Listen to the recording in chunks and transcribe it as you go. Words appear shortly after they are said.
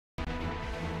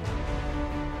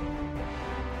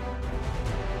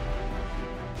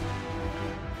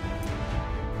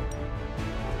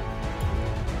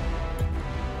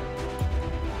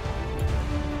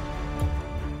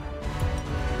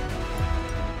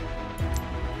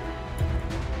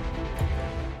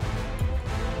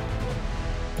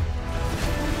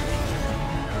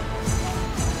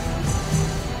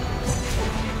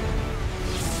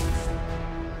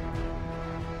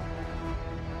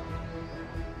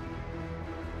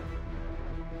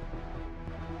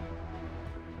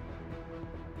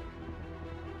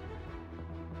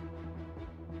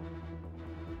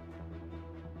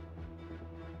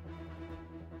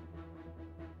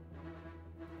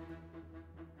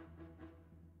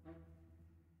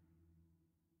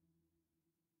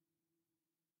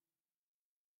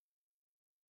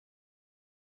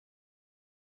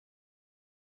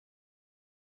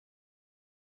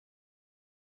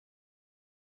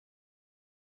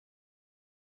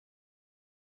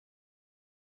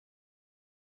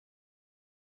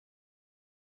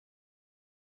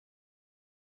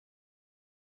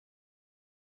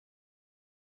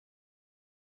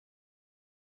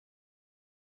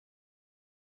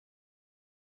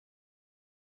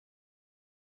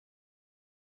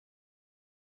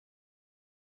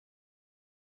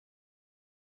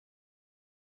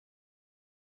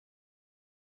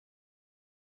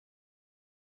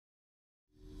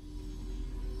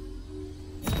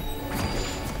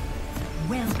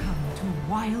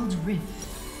Wild Rift.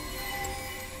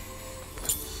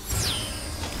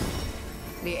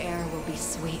 The air will be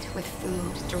sweet with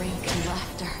food, drink, and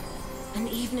laughter. An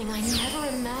evening I never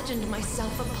imagined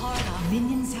myself a part of.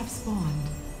 Minions have spawned.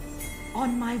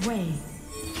 On my way.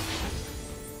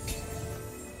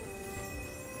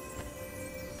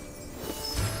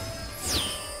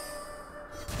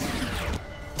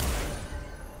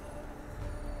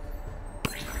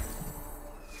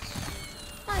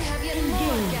 I have yet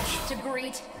more guests to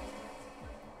greet.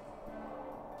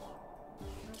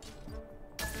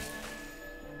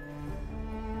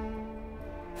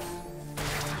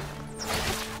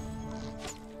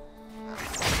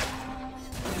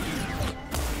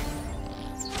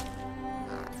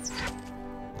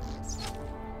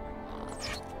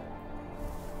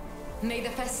 May the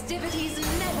festivities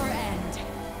never end.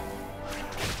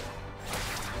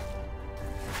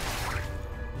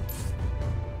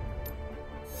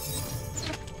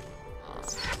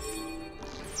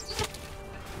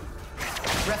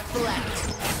 Reflect.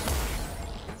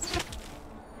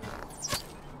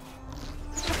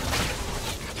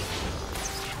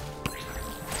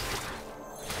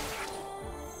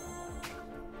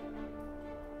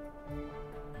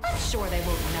 I'm sure they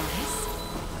won't notice.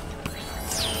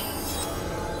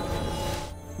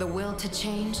 The will to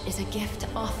change is a gift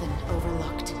often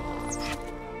overlooked.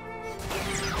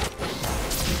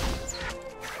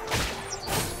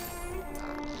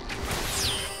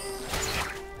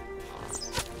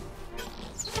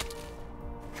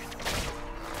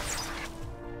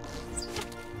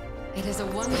 It is a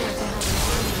wonder to have an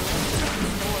army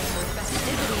more for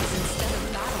festivities instead of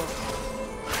battle.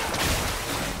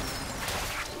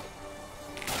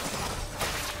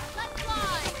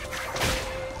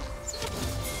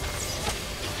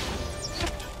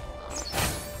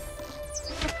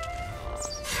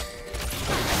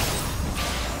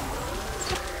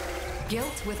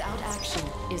 Guilt without action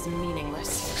is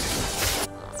meaningless.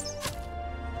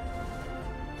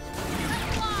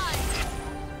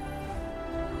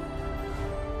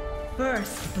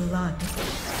 First blood.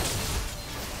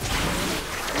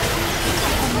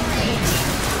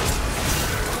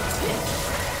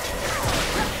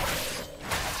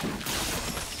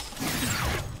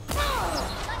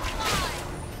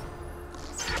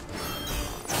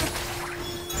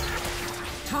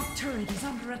 Top turret is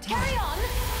under attack. Carry on!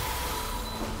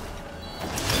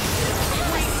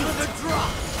 For the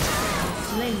drop!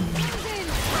 Slain.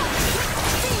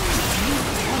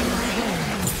 On my way.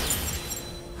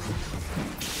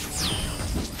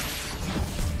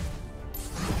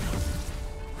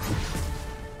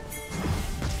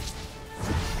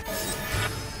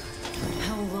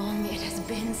 How long it has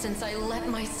been since I let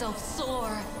myself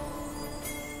soar.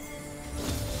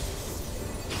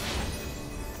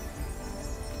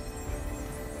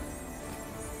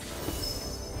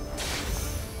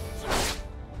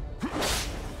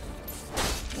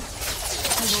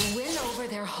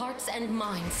 Their hearts and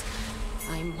minds.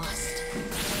 I must.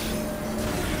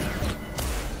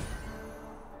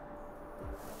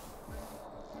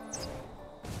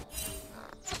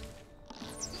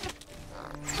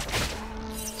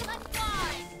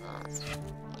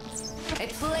 A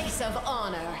place of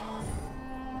honor.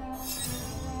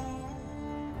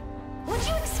 Would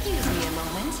you excuse me a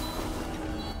moment?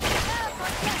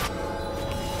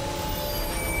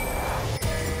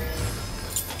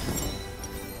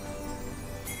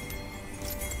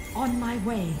 On my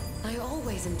way. I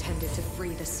always intended to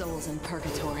free the souls in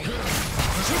purgatory.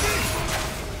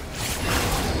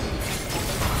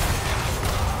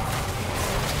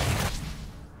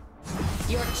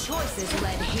 Your choices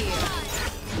led here.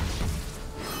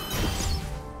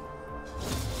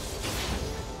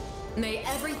 May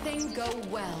everything go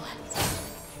well.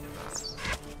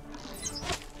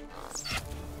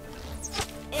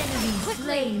 Enemy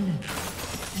slain.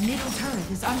 Middle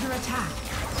turret is under attack.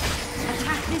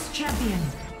 Attack this champion.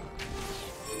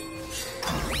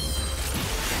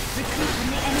 Retreat from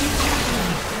the enemy champion.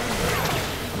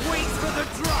 Wait for the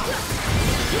drop!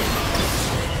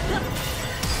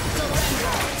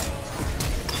 Surrender!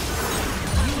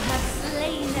 You have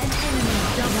slain an enemy.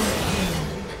 Double kill.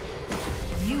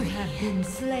 You have been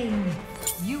slain.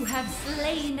 You have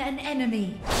slain an enemy.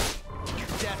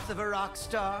 Death of a rock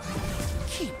star.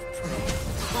 Keep praying.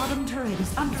 Bottom turret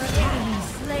is under attack. Enemy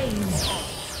slain.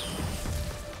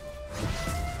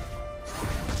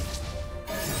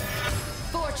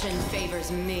 Fortune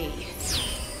favors me.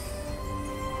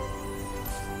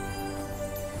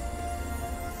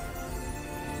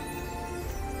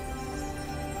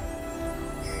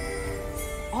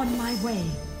 On my way.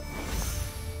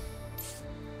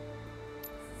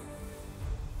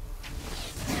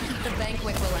 The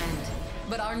banquet will end.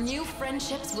 but our new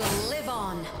friendships will live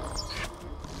on.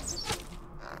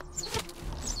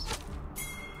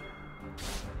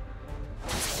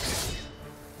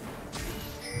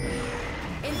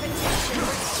 Invitation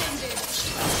extended.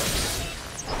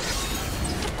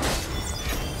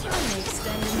 I may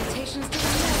extend invitations to the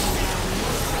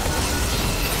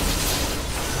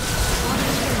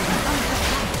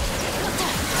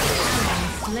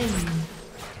Slain.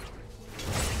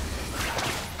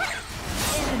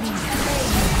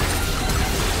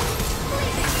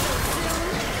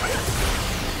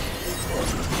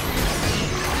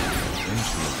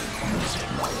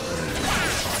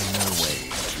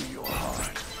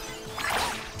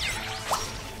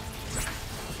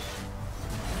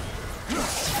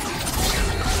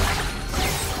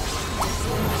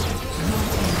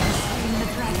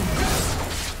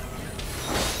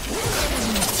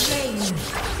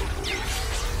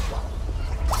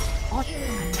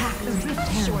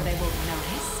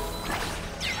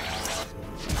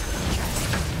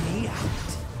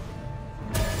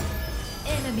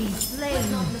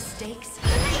 mistakes.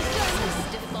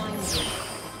 Justice defines you.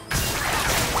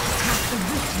 Attack the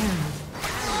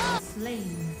Rift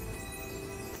slain.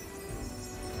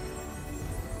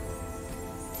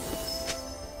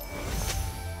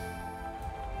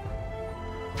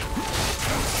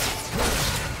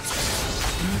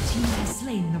 Your team has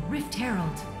slain the Rift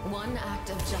Herald. One act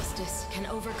of justice can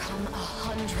overcome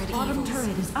 100 Bottom evils.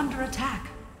 turret is under attack.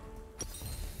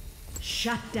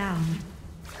 Shut down.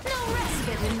 No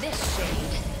respite in this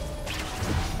shade.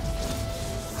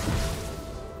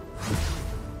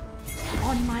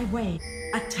 On my way.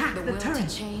 Attack The the will turret.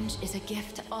 to change is a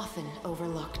gift often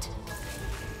overlooked.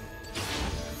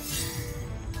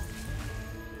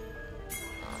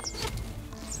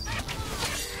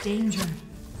 Danger.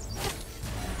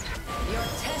 You're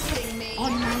testing me.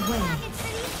 On my way.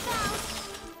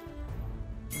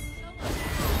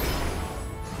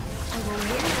 I will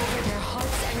win over their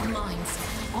hearts and minds.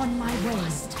 On my way.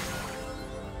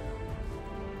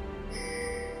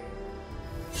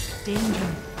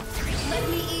 Danger. Let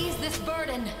me ease this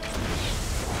burden.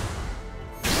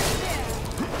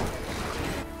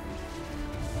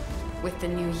 With the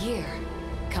new year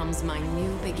comes my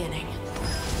new beginning.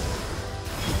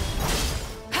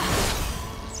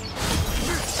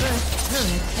 First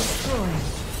turret destroyed.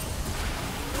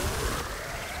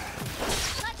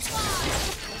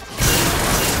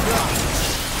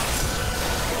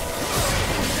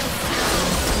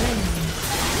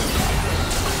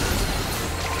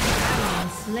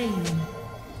 Slain.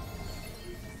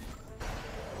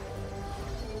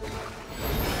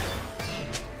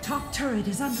 Top turret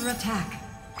is under attack.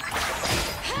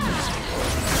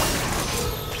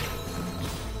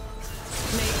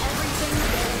 May everything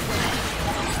go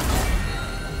well.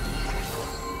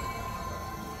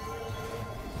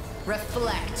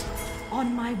 Reflect.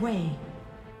 On my way.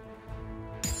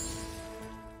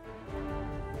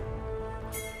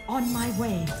 On my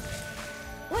way.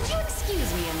 Would you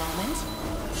excuse me a moment?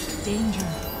 Danger.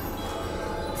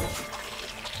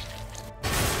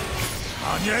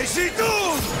 I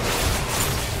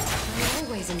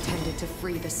always intended to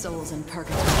free the souls in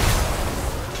purgatory.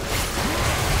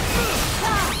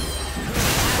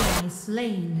 Ally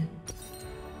slain.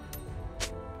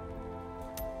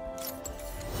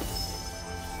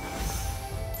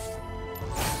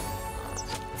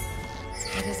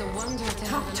 It is a wonder to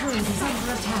Top have turret is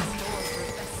under attack.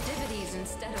 for festivities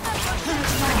instead of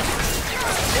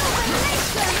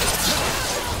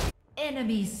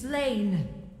Enemy slain.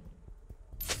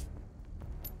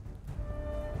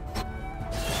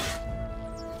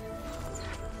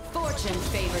 fortune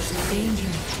favors me.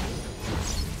 Danger.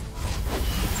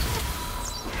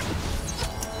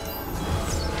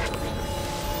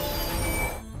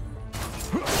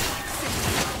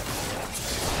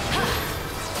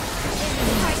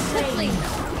 Quickly!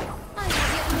 I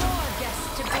have yet more guests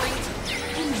to greet.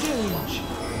 Engage.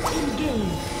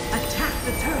 Engage. Attack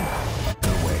the turret.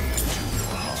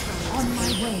 On my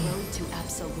way. Road to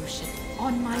absolution.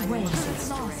 On my way. Turret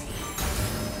lost.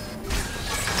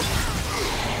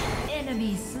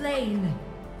 Enemy slain.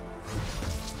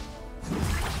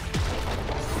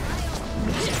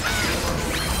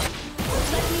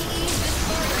 Let me ease this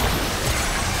burden.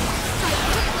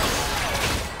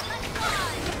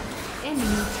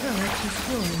 Enemy turret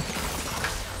destroyed.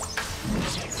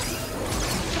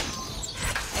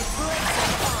 A place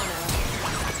of honor.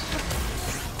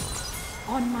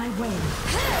 On my way.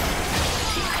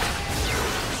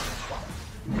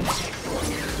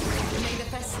 May the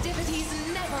festivities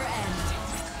never end.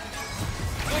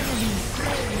 Enemy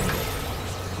slain.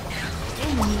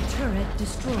 Enemy turret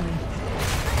destroyed.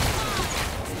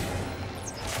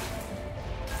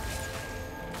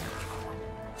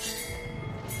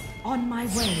 On my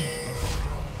way.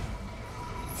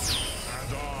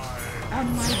 On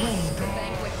my way. The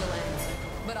banquet will end,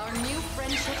 but our new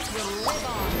friendships will live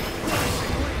on.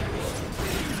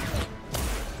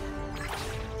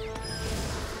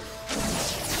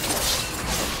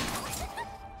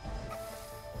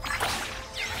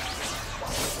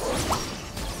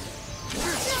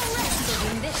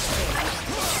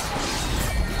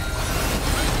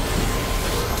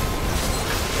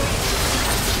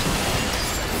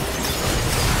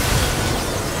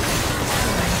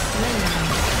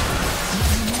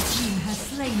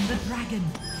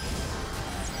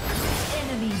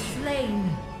 Enemy slain.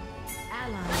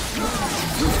 Ally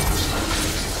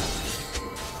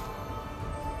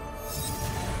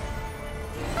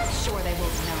I'm sure they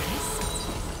won't notice.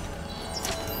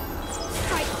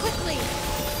 Strike quickly!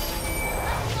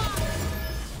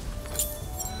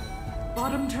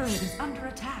 Bottom turret is under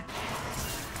attack.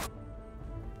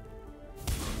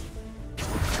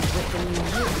 With the new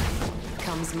year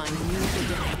comes my new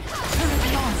beginning.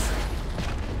 Turret lost.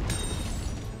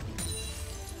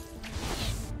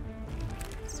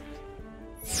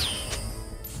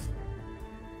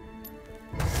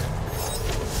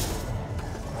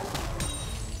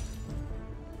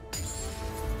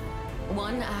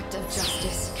 One act of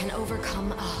justice can overcome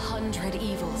 100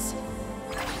 evils.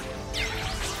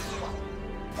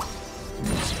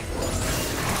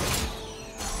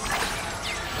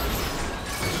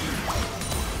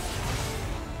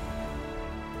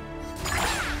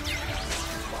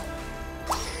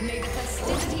 May the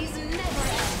festivities never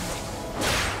end.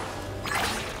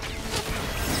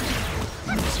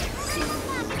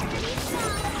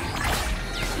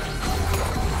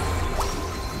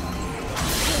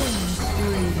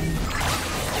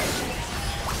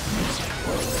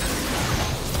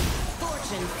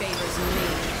 Fortune favors me.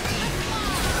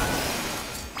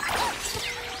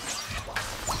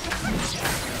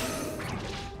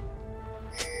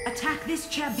 Attack this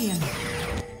champion.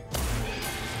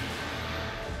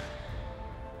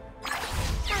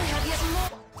 I have yet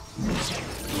more.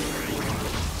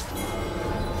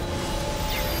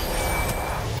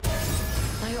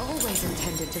 I always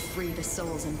intended to free the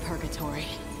souls in purgatory.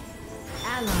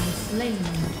 Ally slain.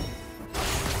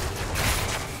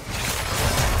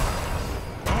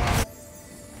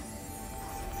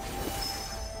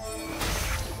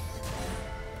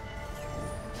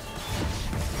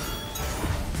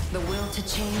 The will to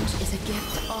change is a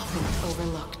gift often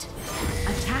overlooked.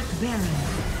 Attack Baron.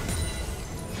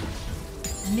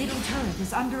 Middle turret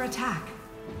is under attack.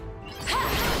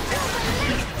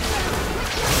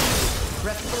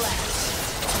 Reflect.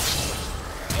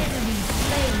 Enemy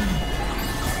slain.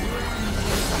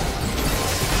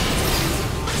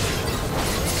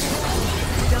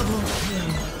 Double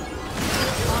kill.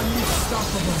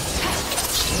 Unstoppable.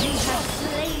 You have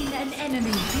slain an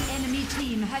enemy. The enemy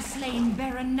team has slain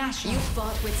Baron Nashor. You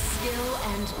fought with skill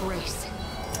and grace.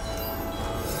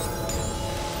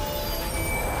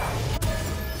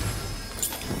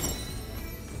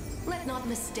 Let not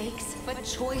mistakes, but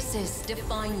choices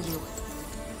define you.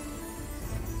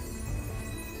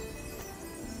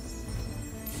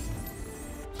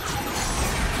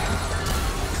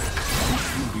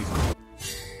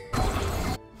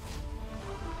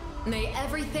 May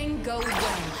everything go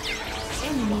well.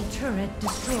 Enemy turret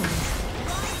destroyed.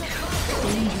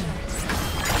 Danger.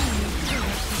 Enemy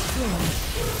turret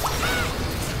destroyed.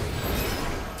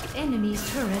 Enemy's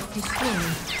turret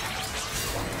destroyed.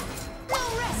 No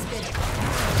respite.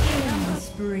 Killing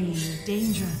spree.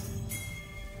 Danger.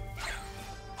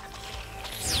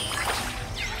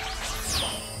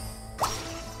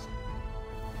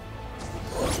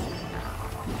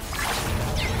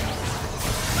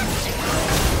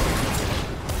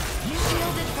 You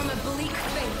shielded from a bleak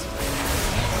fate.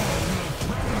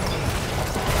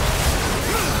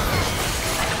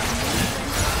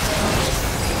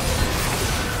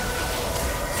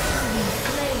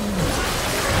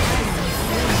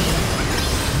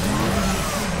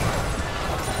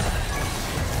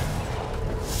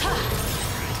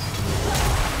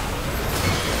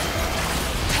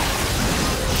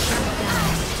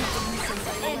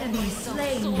 Enemy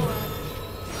slain.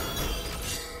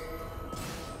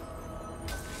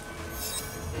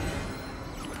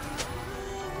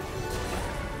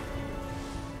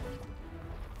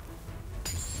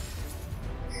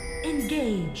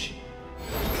 Engage.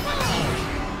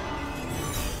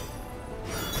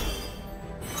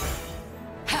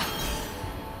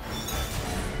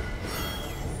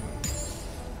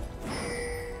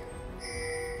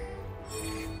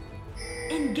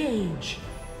 Engage.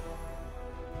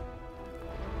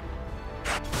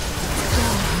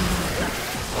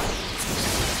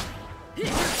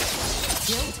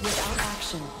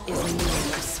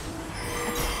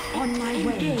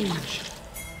 Engage.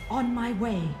 On my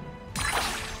way.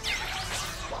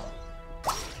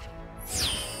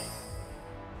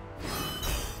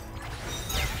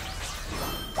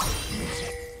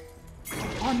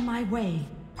 On my way.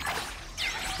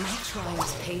 My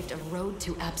trials paved a road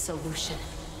to absolution.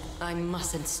 I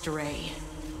mustn't stray.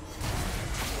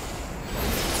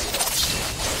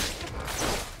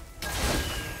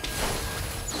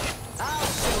 I'll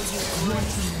show you. Your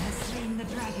team has slain the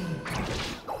dragon.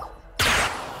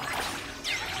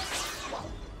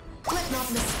 Let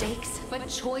not mistakes, but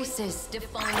choices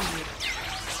define you.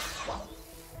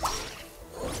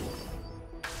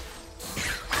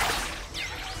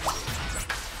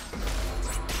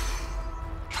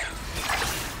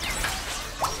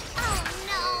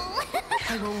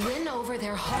 I will win over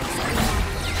their hearts and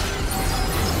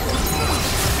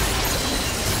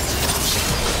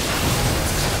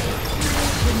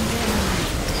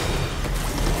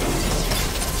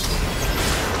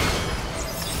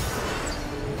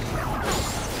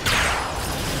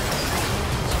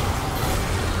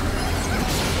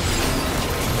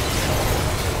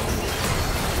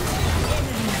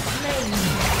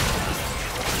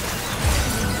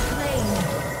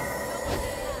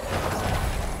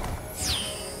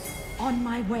On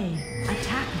my way.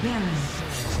 Attack Baron.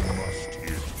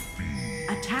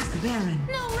 Attack Baron.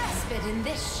 no respite in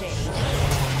this shade.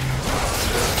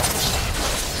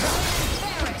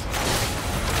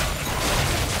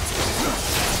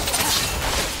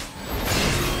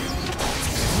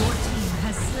 Your team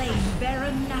has slain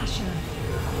Baron Nashor.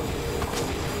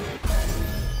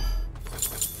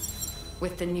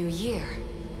 With the new year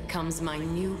comes my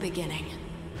new beginning.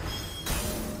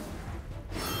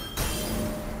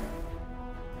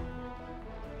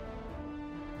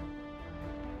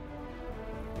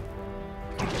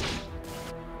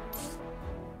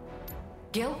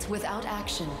 Guilt without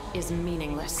action is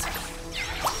meaningless.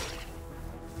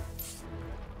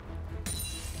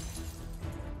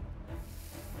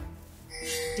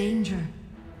 Danger.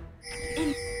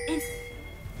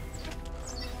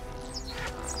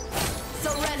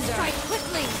 Surrender! Strike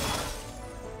quickly!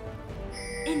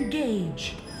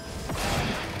 Engage.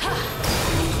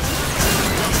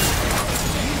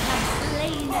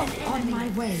 On my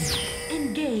way.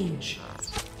 Engage.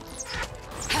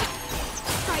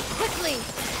 Strike quickly!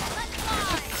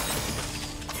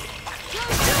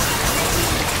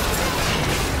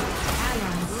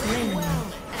 Ally slain.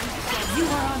 You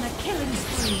are on a killing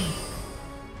spree.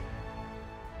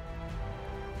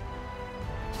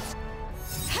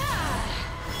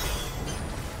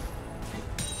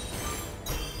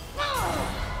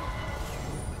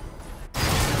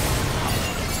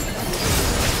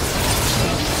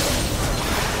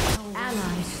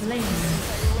 Ally slain.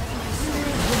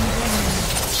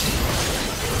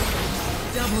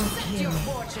 Double kill. Your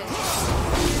fortune!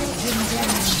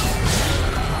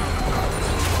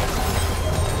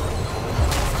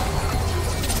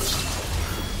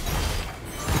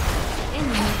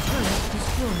 Enemy turret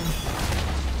destroyed.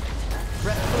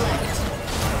 Reflect!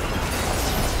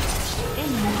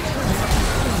 Enemy turret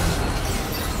destroyed.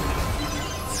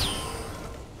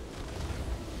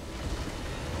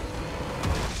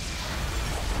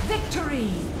 Victory!